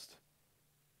trust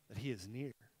that he is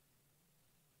near.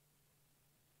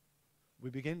 We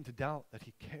begin to doubt that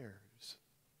he cares.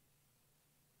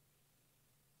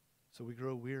 So we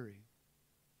grow weary,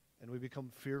 and we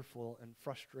become fearful and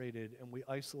frustrated, and we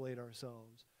isolate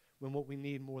ourselves when what we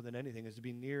need more than anything is to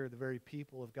be near the very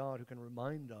people of God who can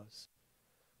remind us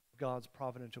of God's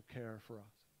providential care for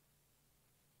us.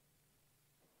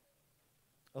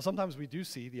 Now, sometimes we do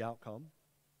see the outcome.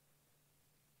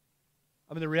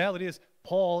 I mean, the reality is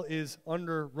Paul is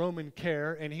under Roman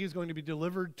care, and he's going to be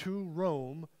delivered to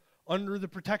Rome under the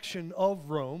protection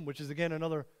of Rome, which is, again,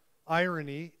 another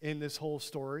irony in this whole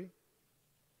story.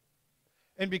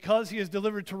 And because he is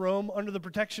delivered to Rome under the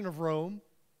protection of Rome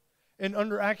and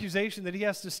under accusation that he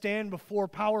has to stand before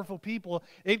powerful people,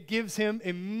 it gives him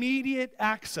immediate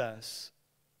access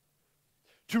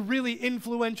to really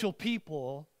influential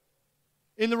people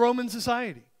in the Roman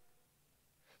society.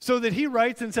 So that he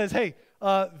writes and says, hey,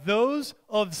 those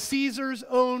of Caesar's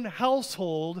own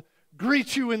household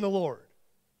greet you in the Lord.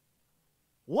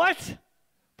 What?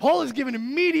 Paul is given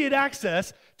immediate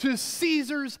access to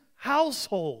Caesar's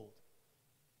household.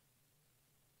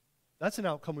 That's an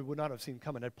outcome we would not have seen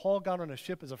coming. Had Paul got on a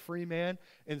ship as a free man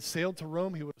and sailed to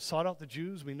Rome, he would have sought out the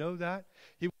Jews. We know that.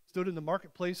 He would have stood in the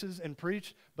marketplaces and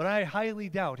preached, but I highly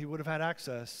doubt he would have had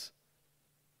access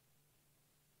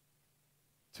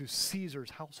to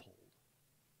Caesar's household.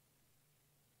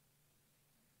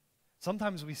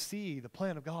 Sometimes we see the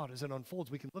plan of God as it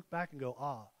unfolds. We can look back and go,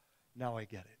 now I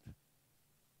get it.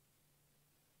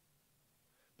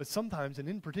 But sometimes, and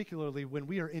in particularly when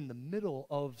we are in the middle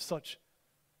of such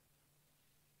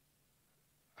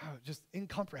just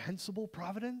incomprehensible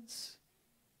providence,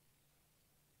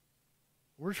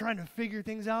 we're trying to figure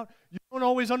things out. You don't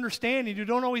always understand, and you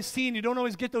don't always see, and you don't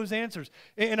always get those answers.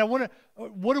 And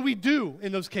what do we do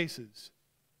in those cases?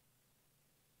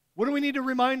 What do we need to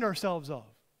remind ourselves of?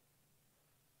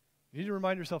 You need to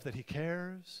remind yourself that he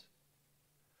cares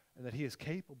and that he is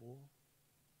capable,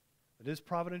 that his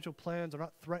providential plans are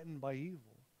not threatened by evil.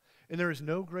 And there is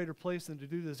no greater place than to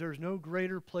do this. There is no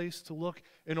greater place to look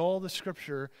in all the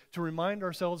Scripture to remind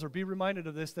ourselves or be reminded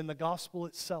of this than the gospel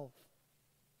itself.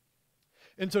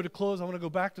 And so to close, I want to go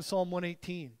back to Psalm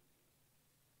 118.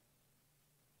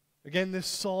 Again, this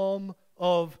psalm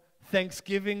of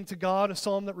thanksgiving to God, a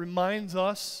psalm that reminds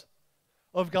us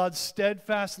of God's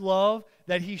steadfast love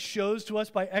that he shows to us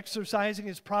by exercising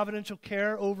his providential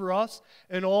care over us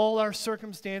in all our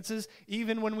circumstances,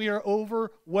 even when we are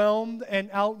overwhelmed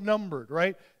and outnumbered,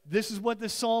 right? This is what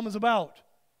this psalm is about.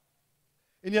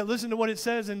 And yet listen to what it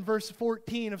says in verse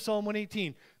 14 of Psalm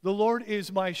 118. The Lord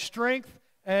is my strength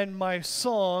and my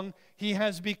song. He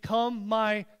has become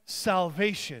my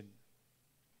salvation.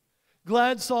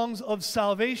 Glad songs of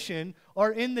salvation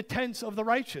are in the tents of the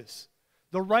righteous.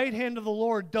 The right hand of the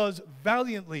Lord does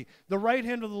valiantly. The right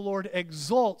hand of the Lord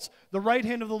exalts. The right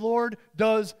hand of the Lord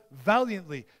does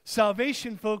valiantly.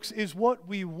 Salvation, folks, is what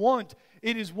we want.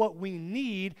 It is what we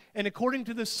need. And according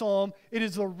to this psalm, it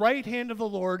is the right hand of the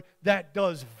Lord that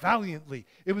does valiantly.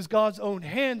 It was God's own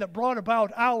hand that brought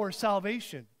about our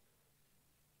salvation.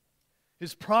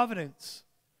 His providence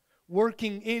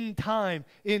working in time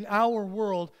in our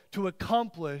world to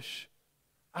accomplish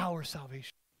our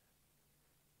salvation.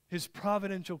 His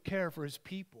providential care for his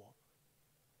people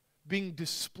being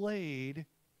displayed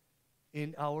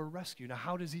in our rescue. Now,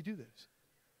 how does he do this?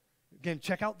 Again,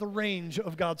 check out the range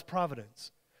of God's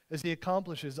providence as he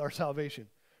accomplishes our salvation.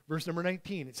 Verse number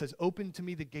 19, it says, "Open to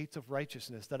me the gates of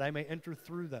righteousness, that I may enter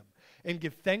through them and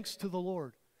give thanks to the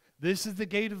Lord. This is the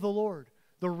gate of the Lord.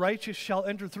 The righteous shall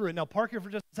enter through it." Now, park here for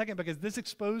just a second because this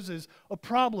exposes a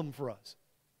problem for us.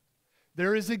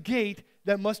 There is a gate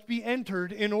that must be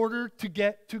entered in order to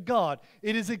get to God.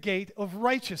 It is a gate of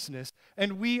righteousness,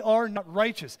 and we are not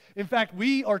righteous. In fact,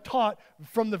 we are taught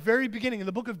from the very beginning in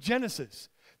the book of Genesis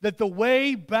that the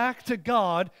way back to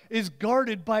God is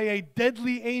guarded by a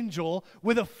deadly angel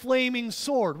with a flaming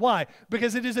sword. Why?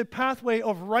 Because it is a pathway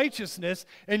of righteousness,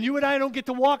 and you and I don't get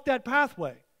to walk that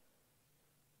pathway.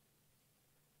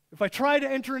 If I try to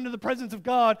enter into the presence of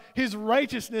God, his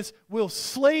righteousness will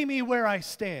slay me where I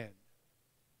stand.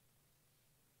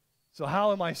 So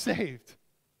how am I saved?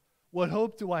 What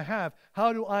hope do I have?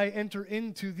 How do I enter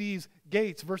into these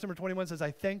gates? Verse number 21 says,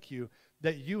 "I thank you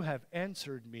that you have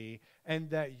answered me and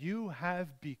that you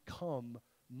have become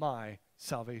my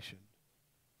salvation."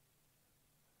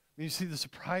 And you see the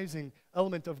surprising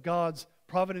element of God's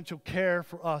providential care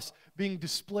for us being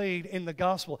displayed in the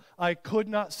gospel. I could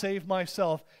not save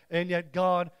myself, and yet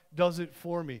God does it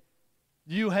for me.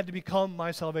 You had to become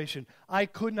my salvation. I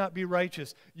could not be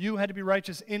righteous. You had to be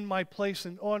righteous in my place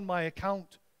and on my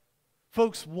account.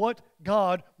 Folks, what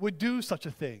God would do such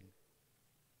a thing?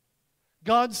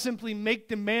 God simply make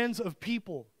demands of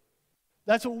people.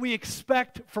 That's what we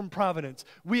expect from providence.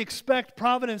 We expect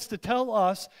providence to tell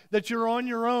us that you're on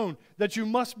your own, that you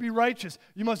must be righteous,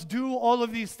 you must do all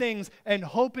of these things and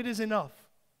hope it is enough.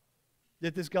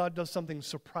 Yet this God does something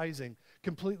surprising,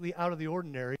 completely out of the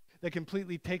ordinary, that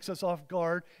completely takes us off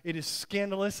guard. It is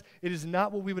scandalous. It is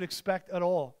not what we would expect at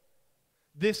all.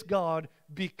 This God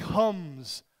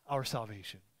becomes our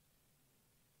salvation.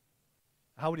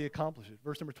 How would he accomplish it?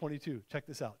 Verse number 22, check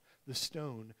this out. "The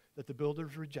stone that the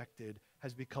builders rejected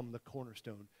has become the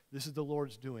cornerstone. This is the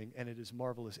Lord's doing, and it is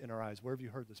marvelous in our eyes." Where have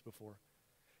you heard this before?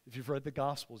 If you've read the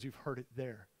Gospels, you've heard it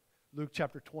there. Luke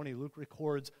chapter 20, Luke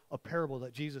records a parable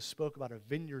that Jesus spoke about a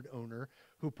vineyard owner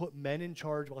who put men in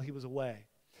charge while he was away.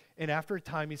 And after a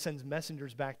time, he sends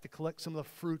messengers back to collect some of the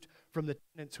fruit from the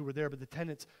tenants who were there. But the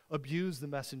tenants abused the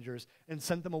messengers and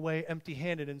sent them away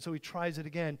empty-handed. And so he tries it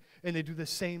again, and they do the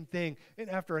same thing. And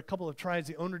after a couple of tries,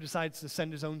 the owner decides to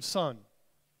send his own son,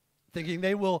 thinking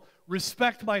they will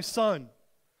respect my son.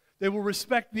 They will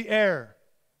respect the heir.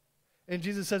 And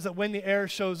Jesus says that when the heir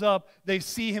shows up, they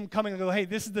see him coming and go, "Hey,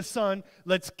 this is the son.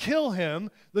 Let's kill him.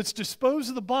 Let's dispose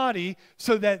of the body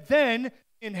so that then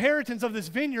inheritance of this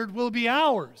vineyard will be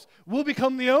ours. We'll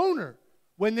become the owner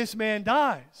when this man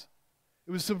dies."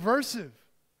 It was subversive.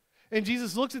 And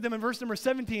Jesus looks at them in verse number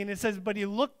 17. It says, "But he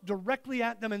looked directly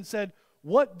at them and said,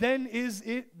 What then is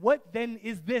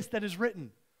this that is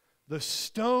written? The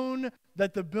stone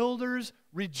that the builders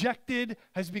rejected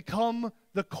has become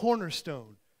the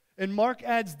cornerstone." And Mark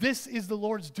adds, "This is the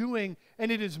Lord's doing,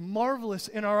 and it is marvelous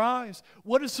in our eyes."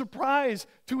 What a surprise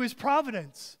to his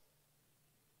providence.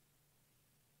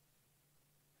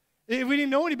 If we didn't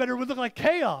know any better, it would look like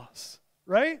chaos,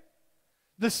 right?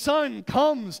 The son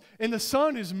comes and the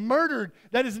son is murdered.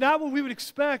 That is not what we would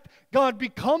expect. God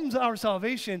becomes our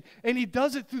salvation, and he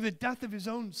does it through the death of his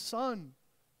own son.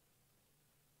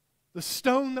 The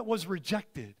stone that was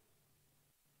rejected.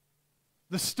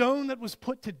 The stone that was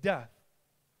put to death.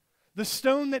 The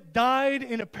stone that died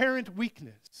in apparent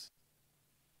weakness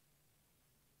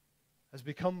has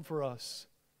become for us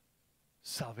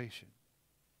salvation.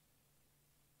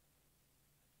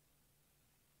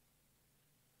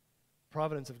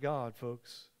 Providence of God,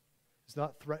 folks, is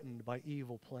not threatened by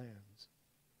evil plans.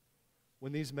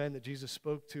 When these men that Jesus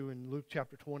spoke to in Luke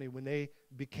chapter 20, when they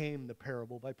became the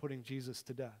parable by putting Jesus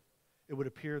to death, it would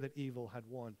appear that evil had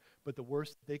won. But the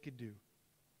worst they could do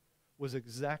was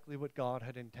exactly what God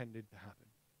had intended to happen.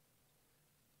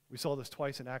 We saw this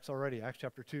twice in Acts already. Acts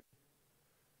chapter 2.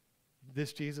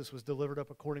 This Jesus was delivered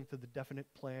up according to the definite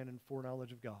plan and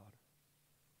foreknowledge of God,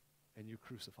 and you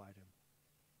crucified him.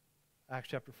 Acts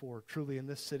chapter 4, truly in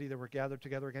this city there were gathered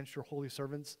together against your holy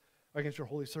servant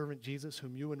Jesus,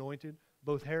 whom you anointed,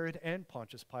 both Herod and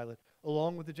Pontius Pilate,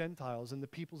 along with the Gentiles and the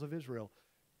peoples of Israel,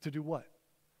 to do what?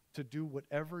 To do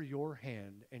whatever your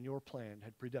hand and your plan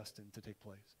had predestined to take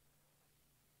place.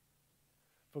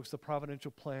 Folks, the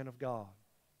providential plan of God,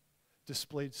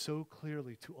 displayed so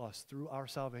clearly to us through our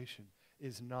salvation,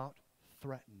 is not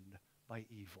threatened by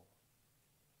evil.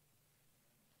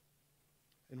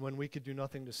 And when we could do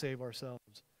nothing to save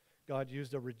ourselves, God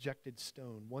used a rejected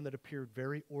stone, one that appeared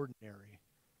very ordinary.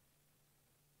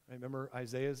 I remember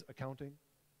Isaiah's accounting.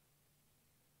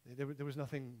 There was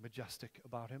nothing majestic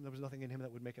about him. There was nothing in him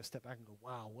that would make us step back and go,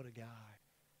 wow, what a guy.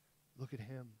 Look at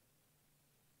him.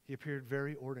 He appeared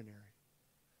very ordinary.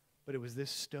 But it was this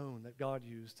stone that God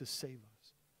used to save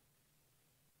us.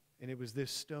 And it was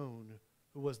this stone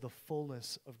who was the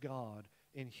fullness of God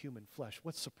in human flesh.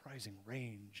 What surprising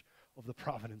range of the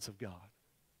providence of God.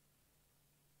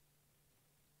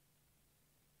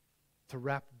 To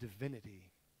wrap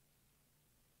divinity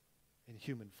in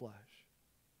human flesh.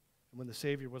 And when the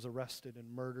Savior was arrested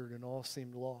and murdered and all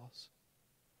seemed lost,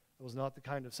 it was not the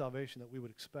kind of salvation that we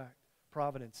would expect.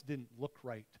 Providence didn't look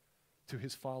right to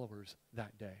his followers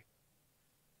that day.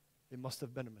 It must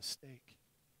have been a mistake.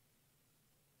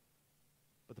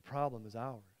 But the problem is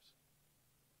ours.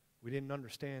 We didn't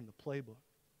understand the playbook.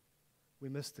 We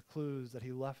missed the clues that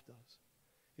he left us.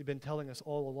 He'd been telling us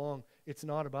all along, it's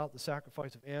not about the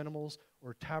sacrifice of animals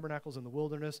or tabernacles in the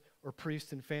wilderness or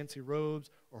priests in fancy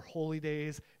robes or holy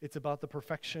days. It's about the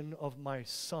perfection of my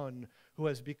Son, who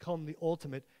has become the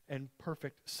ultimate and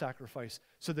perfect sacrifice,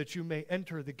 so that you may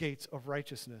enter the gates of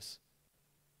righteousness,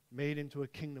 made into a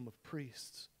kingdom of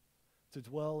priests, to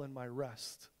dwell in my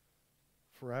rest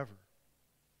forever.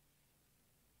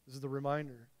 This is the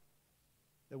reminder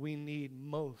that we need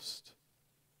most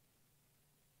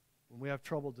when we have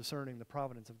trouble discerning the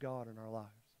providence of God in our lives.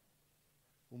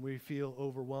 When we feel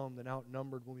overwhelmed and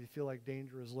outnumbered, when we feel like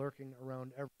danger is lurking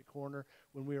around every corner,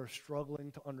 when we are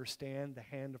struggling to understand the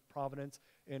hand of providence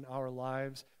in our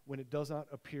lives, when it does not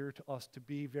appear to us to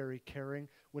be very caring,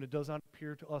 when it does not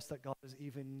appear to us that God is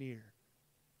even near.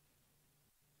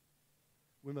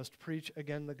 We must preach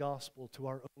again the gospel to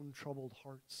our own troubled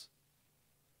hearts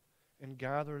and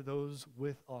gather those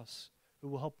with us who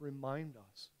will help remind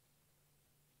us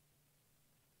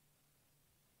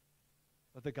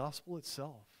that the gospel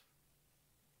itself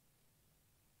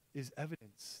is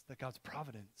evidence that God's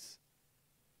providence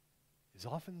is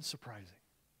often surprising.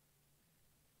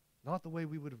 Not the way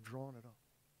we would have drawn it up,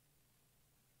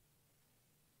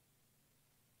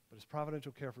 but his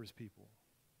providential care for his people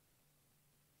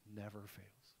never fails.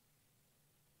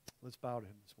 Let's bow to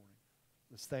him this morning.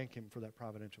 Let's thank him for that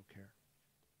providential care.